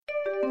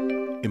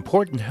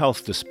Important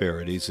health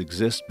disparities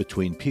exist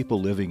between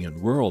people living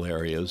in rural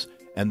areas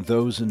and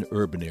those in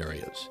urban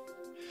areas.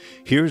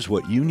 Here's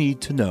what you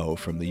need to know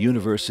from the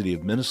University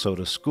of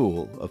Minnesota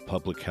School of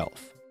Public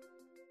Health.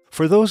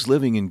 For those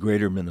living in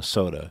Greater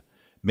Minnesota,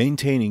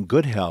 maintaining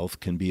good health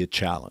can be a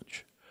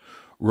challenge.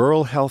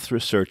 Rural health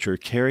researcher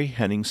Carrie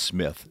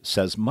Henning-Smith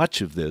says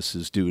much of this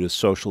is due to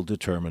social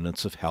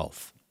determinants of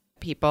health.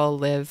 People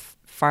live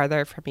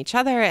farther from each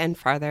other and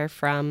farther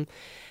from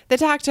the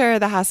doctor,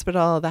 the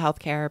hospital, the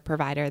healthcare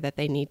provider that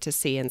they need to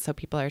see. And so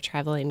people are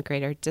traveling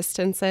greater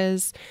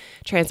distances.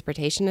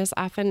 Transportation is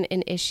often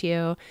an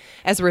issue.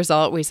 As a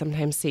result, we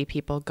sometimes see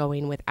people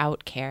going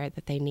without care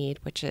that they need,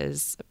 which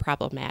is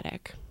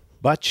problematic.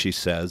 But, she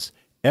says,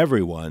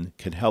 everyone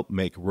can help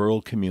make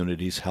rural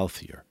communities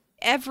healthier.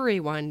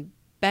 Everyone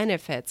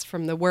benefits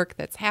from the work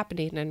that's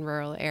happening in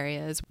rural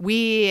areas.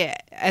 We,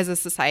 as a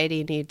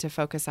society, need to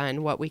focus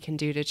on what we can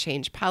do to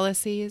change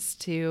policies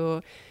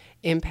to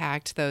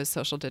impact those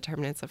social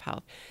determinants of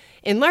health.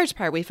 In large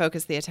part, we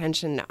focus the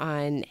attention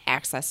on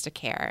access to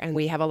care, and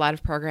we have a lot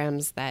of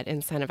programs that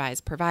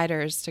incentivize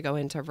providers to go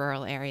into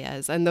rural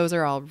areas, and those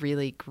are all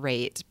really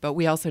great, but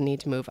we also need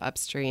to move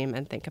upstream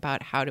and think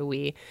about how do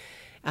we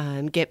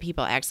get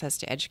people access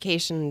to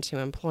education, to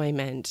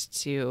employment,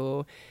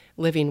 to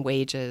living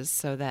wages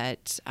so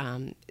that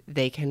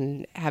they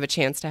can have a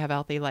chance to have a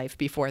healthy life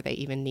before they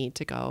even need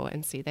to go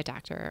and see the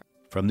doctor.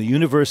 From the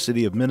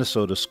University of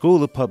Minnesota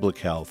School of Public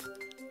Health,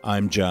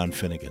 I'm John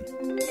Finnegan.